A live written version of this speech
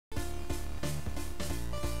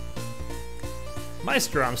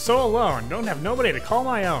Maestro, I'm so alone. Don't have nobody to call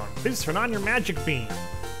my own. Please turn on your magic beam.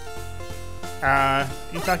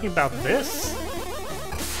 You talking about this?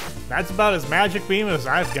 That's about as magic beam as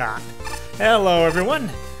I've got. Hello,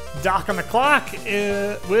 everyone. Doc on the clock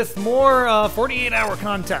with more 48-hour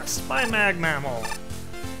contest by MAG48HMML.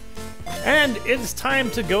 And it's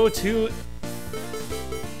time to go to...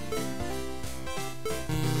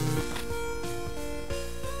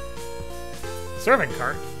 Serving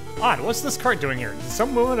cart? Odd, what's this cart doing here? Did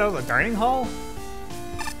someone move it out of the dining hall?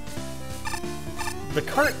 The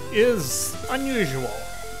cart is unusual.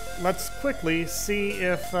 Let's quickly see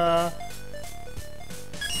if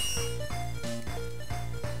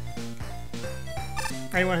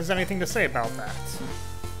anyone has anything to say about that.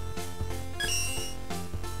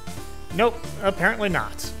 Nope, apparently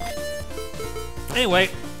not. Anyway,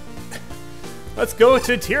 let's go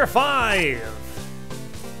to Tier 5!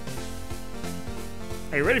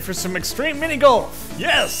 Are you ready for some extreme mini golf?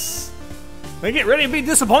 Yes! Then get ready to be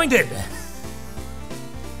disappointed!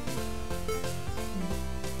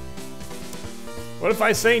 What if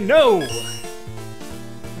I say no?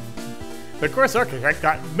 The course architect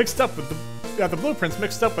got the blueprints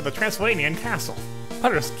mixed up with the Transylvanian castle.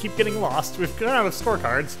 Putters keep getting lost, we've gone out of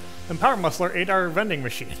scorecards, and Power Muscler ate our vending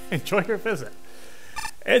machine. Enjoy your visit.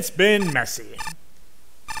 It's been messy.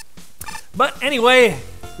 But anyway,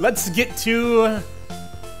 let's get to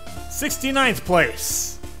 69th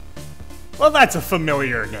place. Well, that's a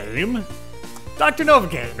familiar name. Dr.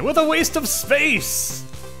 Novocaine with a waste of space.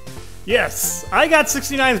 Yes, I got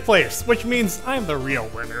 69th place, which means I'm the real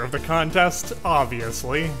winner of the contest,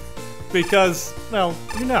 obviously. Because, well,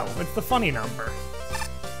 you know, it's the funny number.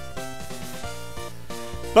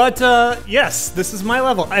 But, yes, this is my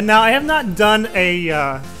level. And now I have not done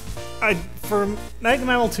a, for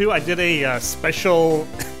MAG48HMML 2, I did a special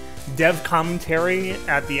dev commentary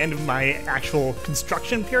at the end of my actual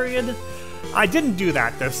construction period. I didn't do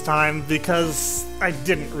that this time because I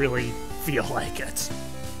didn't really feel like it.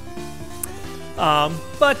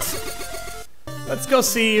 But let's go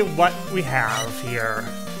see what we have here.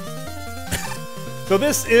 So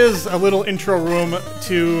this is a little intro room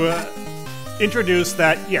to introduce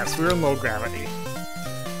that, yes, we're in low gravity.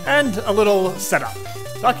 And a little setup.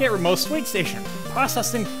 Docking at remote wait station.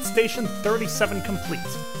 Processing station 37 complete.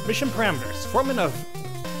 Mission parameters. Foreman of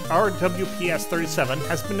RWPS-37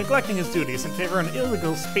 has been neglecting his duties in favor of an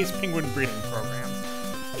illegal space penguin breeding program.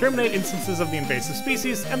 Terminate instances of the invasive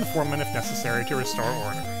species, and the foreman if necessary to restore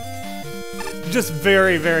order. Just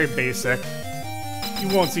very, very basic. You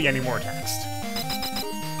won't see any more text.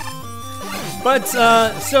 But,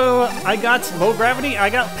 so I got low gravity, I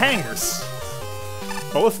got pangs.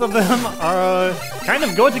 Both of them are kind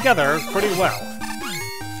of go together pretty well.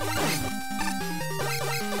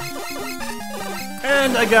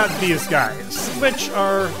 And I got these guys, which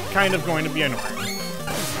are kind of going to be annoying.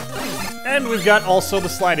 And we've got also the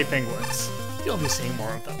slidey penguins. You'll be seeing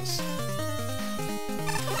more of those.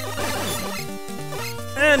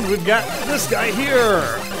 And we've got this guy here,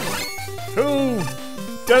 who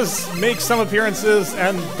does make some appearances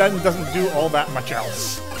and then doesn't do all that much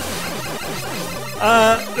else.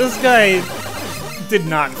 This guy did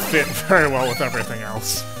not fit very well with everything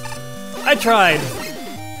else. I tried.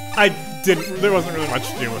 There wasn't really much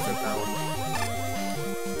to do with it though.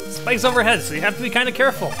 Spikes overhead, so you have to be kind of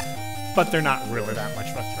careful. But they're not really that much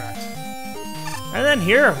of a threat. And then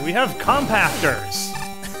here, we have compactors.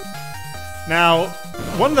 Now,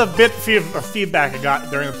 one of the bit of feedback I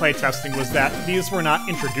got during the playtesting was that these were not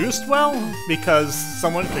introduced well, because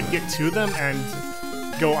someone could get to them and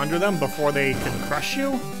go under them before they could crush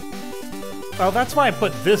you. Well, that's why I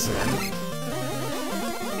put this in.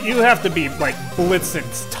 You have to be, like, blitzing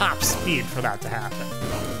top speed for that to happen.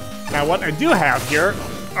 Now, what I do have here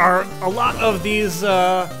are a lot of these,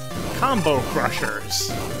 combo crushers.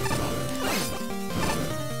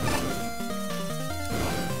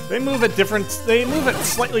 They move at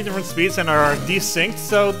slightly different speeds and are desynced,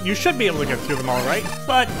 so you should be able to get through them all right,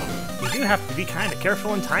 but you do have to be kind of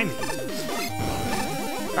careful in timing.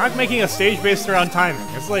 Not making a stage based around timing.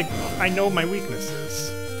 It's like, I know my weaknesses.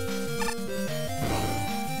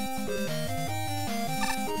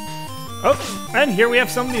 Oh, and here we have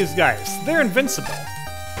some of these guys. They're invincible.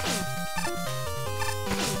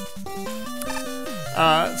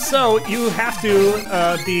 So you have to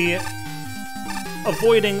be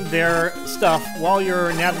avoiding their stuff while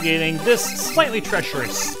you're navigating this slightly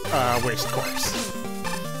treacherous waste course.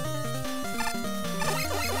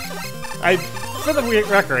 For the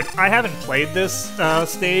record, I haven't played this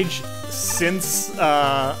stage since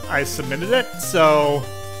I submitted it, so...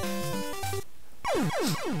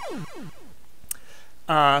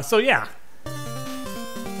 So yeah.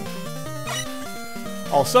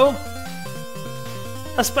 Also,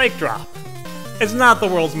 a spike drop. It's not the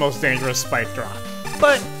world's most dangerous spike drop,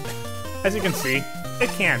 but as you can see, it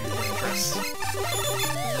can be dangerous.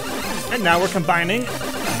 And now we're combining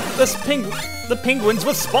the penguins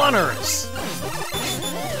with spawners!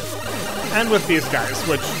 And with these guys,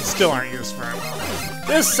 which still aren't used very well.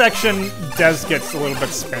 This section does get a little bit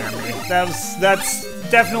spammy. That's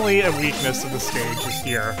definitely a weakness of the stage is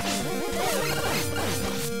here.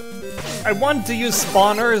 I wanted to use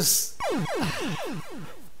spawners.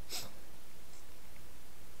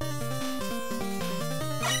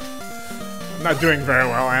 I'm not doing very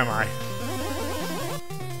well, am I?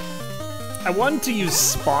 I wanted to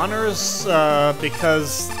use spawners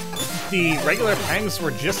because the regular pangs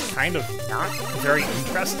were just kind of not very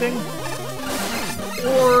interesting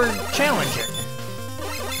or challenging.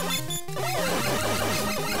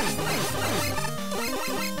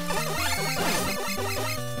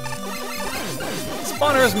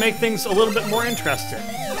 Spawners make things a little bit more interesting.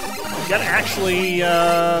 You gotta actually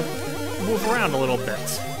move around a little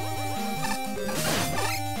bit.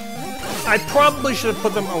 I probably should have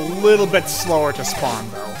put them a little bit slower to spawn,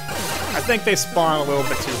 though. I think they spawn a little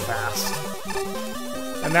bit too fast.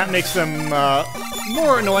 And that makes them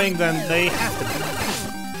more annoying than they have to be.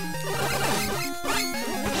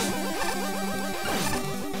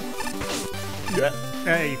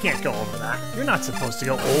 You can't go over that. You're not supposed to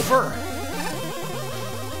go over.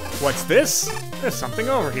 What's this? There's something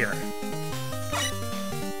over here.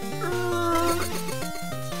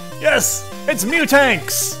 Yes! It's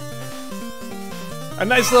Mutanks! A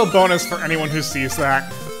nice little bonus for anyone who sees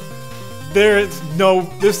that.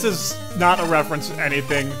 This is not a reference to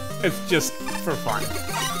anything. It's just for fun.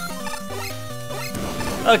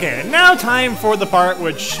 Okay, now time for the part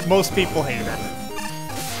which most people hated.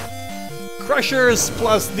 Crushers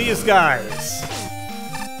plus these guys.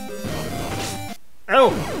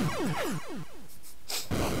 Oh!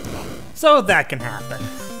 So that can happen.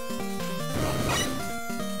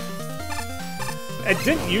 It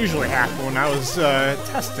didn't usually happen when I was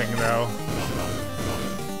testing, though.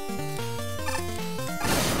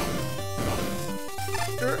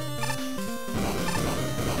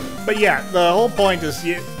 But yeah, the whole point is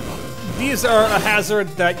these are a hazard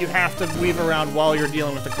that you have to weave around while you're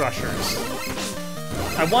dealing with the crushers.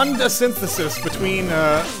 I wanted a synthesis between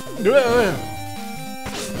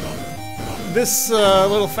this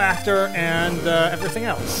little factor and everything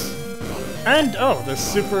else. And, oh, this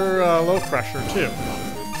super low crusher, too.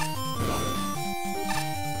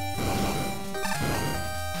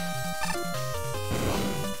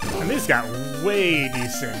 And these got way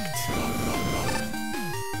desynced.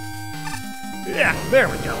 Yeah, there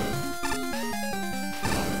we go.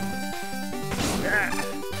 Yeah.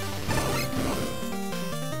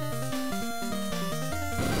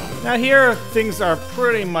 Now here, things are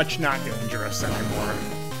pretty much not dangerous anymore.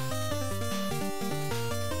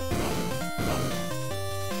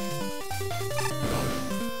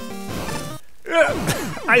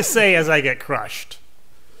 I say as I get crushed.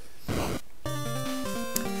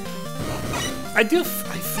 I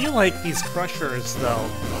feel like these crushers, though,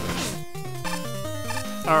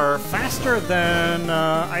 are faster than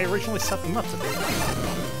I originally set them up to be.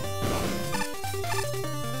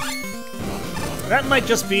 That might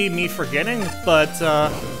just be me forgetting, but I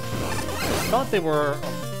thought they were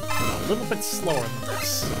a little bit slower than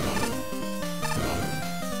this.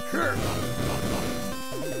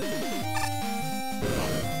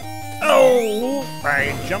 Oh!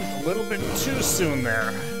 I jumped a little bit too soon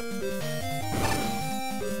there.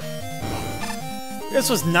 This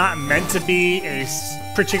was not meant to be a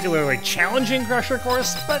particularly challenging crusher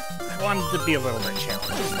course, but I wanted to be a little bit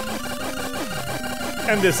challenging.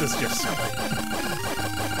 And this is just silly.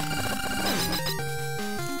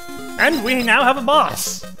 And we now have a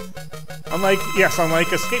boss! Unlike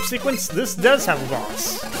Escape Sequence, this does have a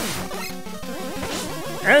boss.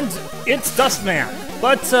 And it's Dustman.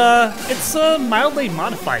 But, it's a mildly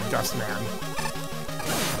modified Dustman.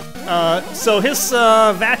 So his,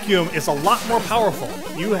 vacuum is a lot more powerful.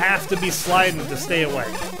 You have to be sliding to stay away.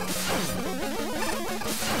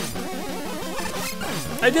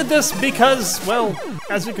 I did this because, well,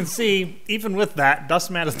 as you can see, even with that,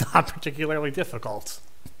 Dustman is not particularly difficult.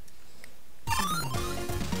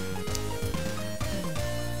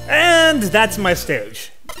 And that's my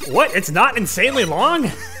stage. What? It's not insanely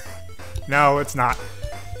long? No, it's not.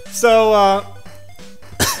 So,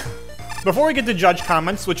 before we get to judge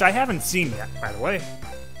comments, which I haven't seen yet, by the way,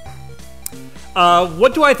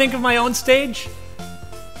 what do I think of my own stage?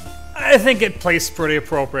 I think it placed pretty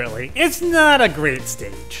appropriately. It's not a great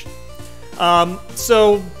stage.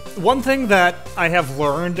 So, one thing that I have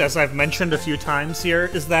learned, as I've mentioned a few times here,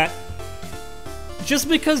 is that just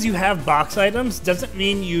because you have box items doesn't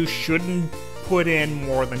mean you shouldn't put in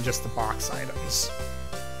more than just the box items.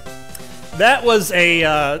 That was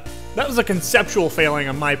a conceptual failing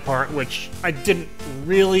on my part, which I didn't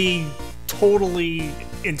really totally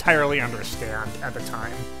entirely understand at the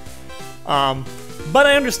time. But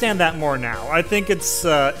I understand that more now. I think that's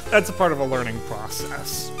a part of a learning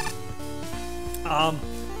process.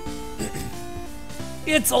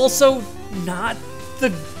 It's also not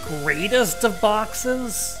the greatest of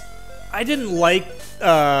boxes. I didn't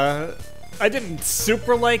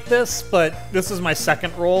super like this, but this is my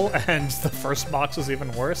second roll, and the first box was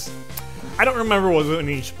even worse. I don't remember what was in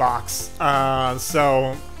each box,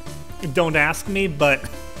 so don't ask me, but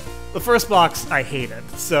the first box I hated,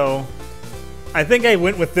 so I think I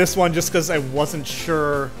went with this one just because I wasn't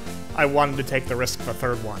sure I wanted to take the risk of a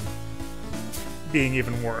third one being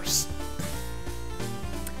even worse.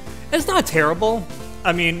 It's not terrible.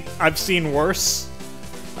 I mean, I've seen worse,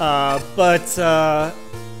 but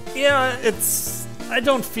yeah, I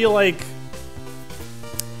don't feel like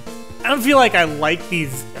I like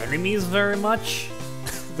these enemies very much.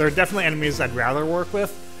 They're definitely enemies I'd rather work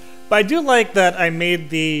with, but I do like that I made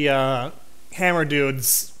the hammer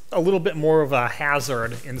dudes a little bit more of a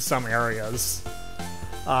hazard in some areas,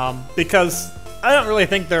 because I don't really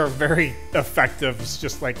think they're very effective as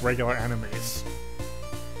just like regular enemies.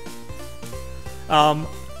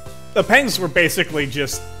 The pengs were basically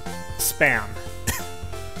just spam,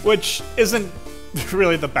 which isn't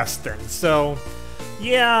really the best thing. So,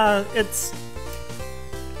 yeah,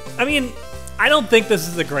 I mean, I don't think this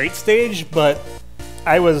is a great stage, but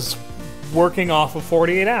I was working off of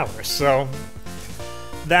 48 hours, so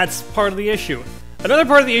that's part of the issue. Another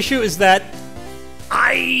part of the issue is that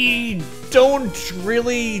I don't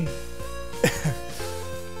really...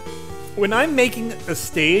 When I'm making a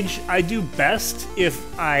stage, I do best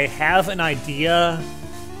if I have an idea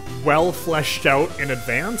well fleshed out in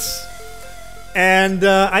advance. And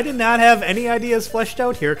I did not have any ideas fleshed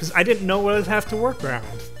out here because I didn't know what I'd have to work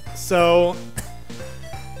around. So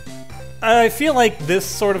I feel like this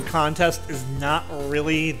sort of contest is not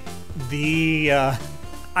really the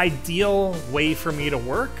ideal way for me to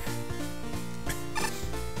work.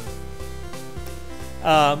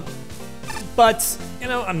 But, you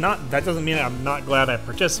know, that doesn't mean I'm not glad I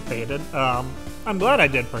participated. I'm glad I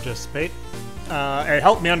did participate. It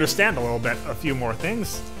helped me understand a little bit, a few more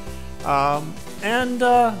things. Yeah.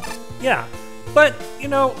 But, you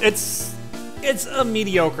know, it's a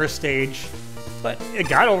mediocre stage, but it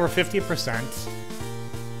got over 50%.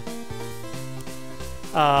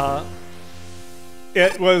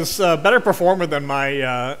 It was a better performer than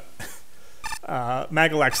my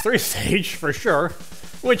MAG48HMML stage, for sure,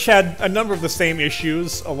 which had a number of the same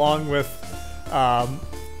issues, along with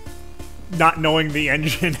not knowing the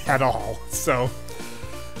engine at all. So,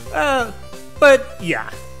 but yeah,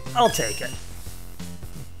 I'll take it.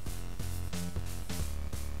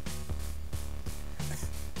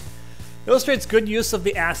 Illustrates good use of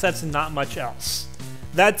the assets and not much else.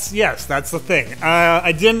 Yes, that's the thing.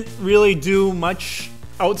 I didn't really do much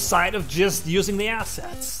outside of just using the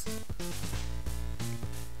assets.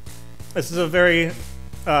 This is a very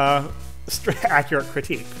accurate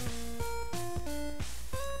critique.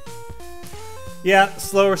 Yeah,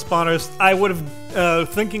 slower spawners. I would have,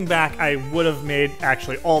 thinking back, I would have made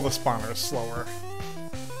actually all the spawners slower.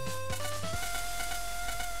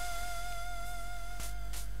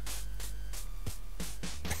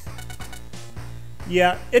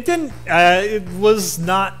 Yeah, it didn't. It was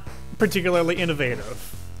not particularly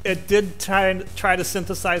innovative. It did try to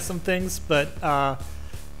synthesize some things, but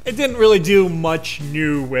it didn't really do much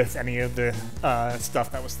new with any of the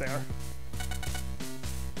stuff that was there.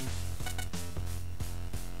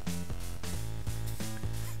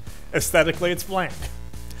 Aesthetically, it's bland.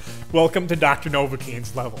 Welcome to Dr.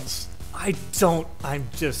 Novakeen's levels. I don't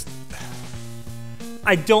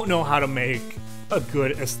know how to make a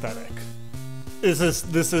good aesthetic. This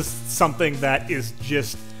is something that is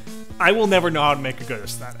just... I will never know how to make a good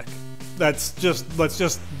aesthetic. Let's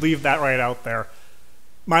just leave that right out there.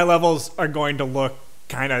 My levels are going to look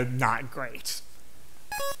kind of not great.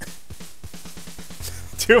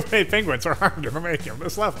 Too many penguins are hard to make in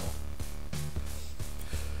this level.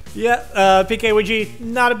 Yeah, PKWG,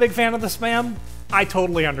 not a big fan of the spam. I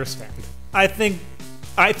totally understand. I think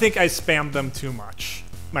I spammed them too much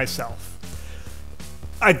myself.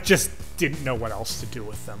 I just didn't know what else to do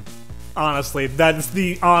with them. Honestly, that's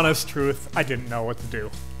the honest truth. I didn't know what to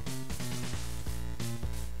do.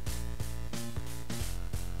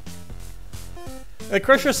 The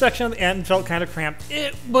Crusher section at the end felt kind of cramped.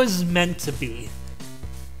 It was meant to be.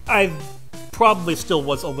 I probably still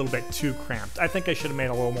was a little bit too cramped. I think I should have made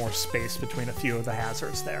a little more space between a few of the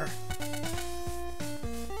hazards there.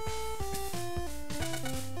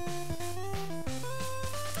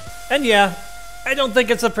 And yeah, I don't think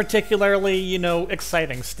it's a particularly, you know,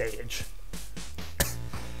 exciting stage.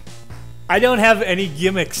 I don't have any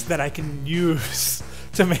gimmicks that I can use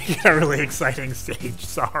to make it a really exciting stage,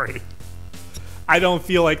 sorry. I don't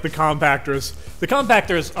feel like the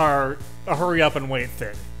compactors are a hurry up and wait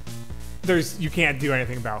thing. You can't do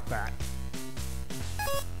anything about that.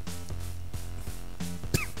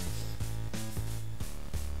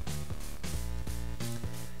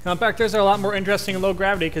 Compactors are a lot more interesting in low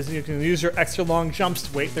gravity because you can use your extra long jumps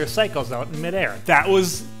to wait their cycles out in midair. That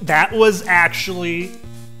was actually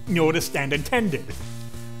noticed and intended.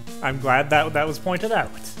 I'm glad that was pointed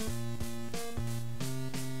out.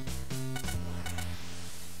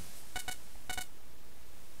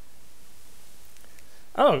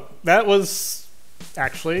 Oh, that was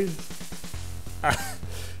actually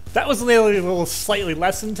that was a little slightly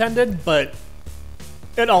less intended, but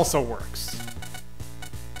it also works.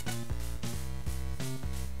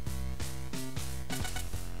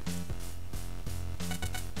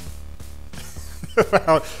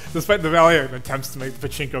 Well, despite the valiant attempts to make the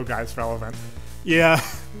pachinko guys relevant. Yeah.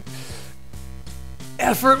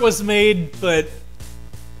 Effort was made, but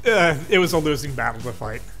it was a losing battle to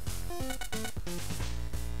fight.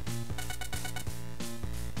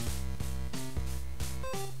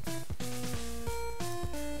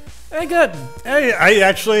 Hey, good. Hey, I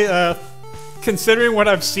actually, considering what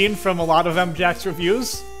I've seen from a lot of MJack's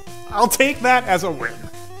reviews, I'll take that as a win.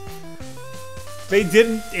 They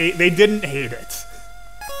didn't hate it.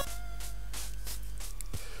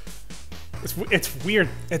 It's weird.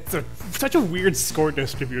 It's such a weird score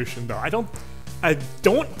distribution, though. I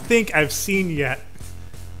don't think I've seen yet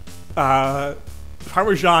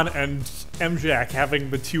Parmesan and MJack having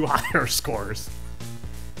the two higher scores.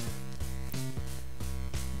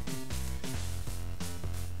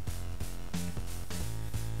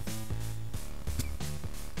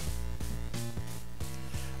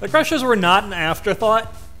 The Crushers were not an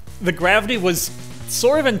afterthought. The gravity was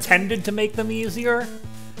sort of intended to make them easier.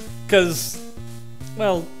 Because,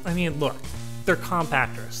 well, I mean, look. They're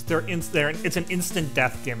compactors. It's an instant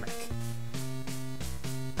death gimmick.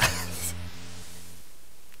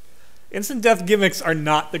 Instant death gimmicks are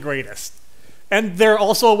not the greatest. And they're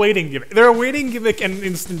also a waiting gimmick. They're a waiting gimmick and an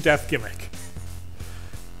instant death gimmick.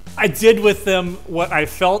 I did with them what I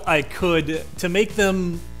felt I could to make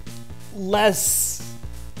them less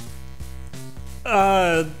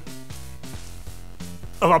of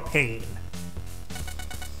a pain.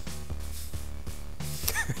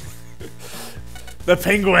 The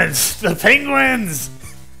penguins! The penguins!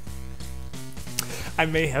 I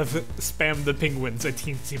may have spammed the penguins a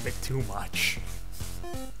teensy bit too much.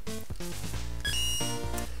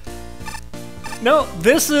 No,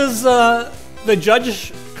 this is, the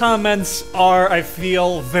judge comments are, I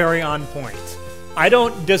feel, very on point. I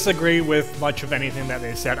don't disagree with much of anything that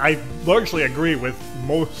they said. I largely agree with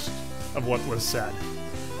most of what was said.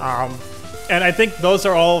 And I think those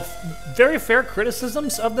are all very fair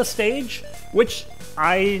criticisms of the stage, which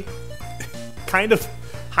I kind of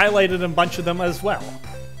highlighted a bunch of them as well.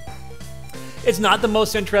 It's not the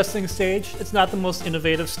most interesting stage. It's not the most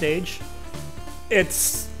innovative stage.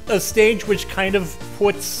 It's a stage which kind of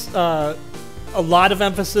puts a lot of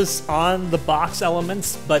emphasis on the box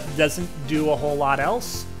elements, but doesn't do a whole lot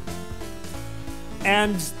else.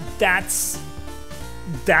 And that's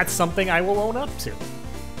something I will own up to.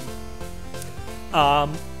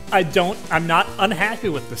 I'm not unhappy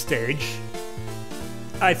with the stage.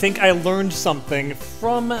 I think I learned something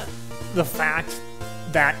from the fact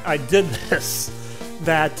that I did this.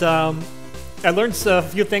 That I learned a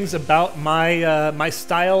few things about my my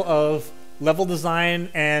style of level design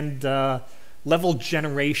and level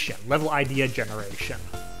generation, level idea generation.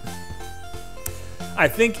 I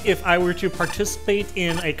think if I were to participate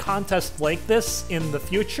in a contest like this in the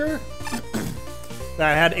future,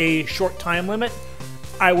 that had a short time limit,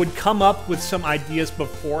 I would come up with some ideas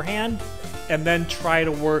beforehand and then try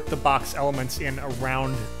to work the box elements in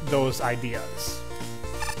around those ideas.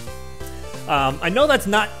 I know that's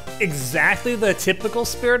not exactly the typical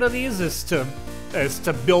spirit of these, is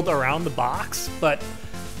to build around the box, but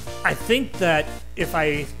I think that if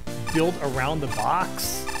I build around the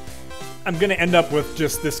box, I'm gonna end up with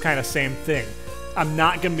just this kind of same thing. I'm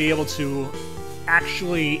not gonna be able to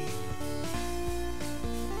actually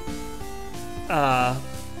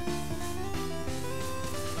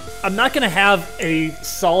I'm not going to have a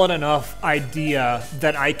solid enough idea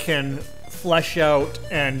that I can flesh out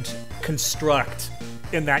and construct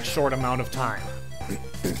in that short amount of time.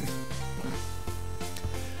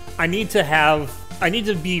 I need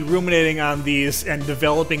to be ruminating on these and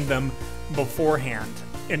developing them beforehand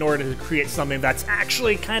in order to create something that's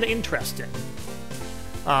actually kind of interesting.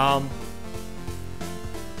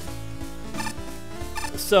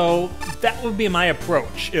 So that would be my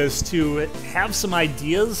approach, is to have some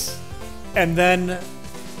ideas and then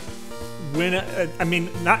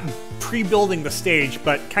not pre-building the stage,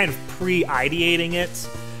 but kind of pre-ideating it,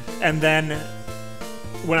 and then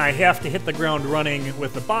when I have to hit the ground running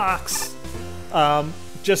with the box,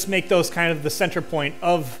 just make those kind of the center point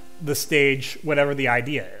of the stage, whatever the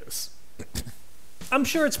idea is. I'm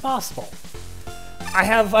sure it's possible. I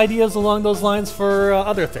have ideas along those lines for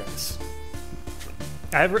other things.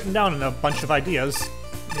 I have written down a bunch of ideas.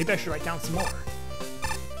 Maybe I should write down some more.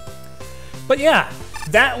 But yeah,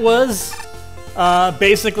 that was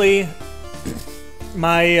basically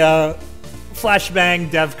my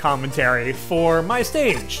flashbang dev commentary for my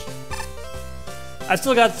stage. I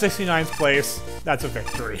still got 69th place. That's a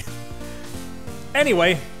victory.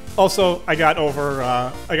 Anyway, also I got over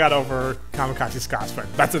Kamikaze Scotsman.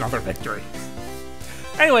 That's another victory.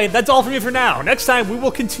 Anyway, that's all from me for now. Next time we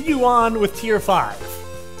will continue on with Tier 5.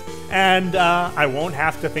 And I won't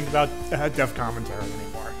have to think about dev commentary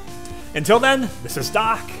anymore. Until then, this is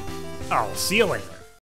Doc. I'll see you later.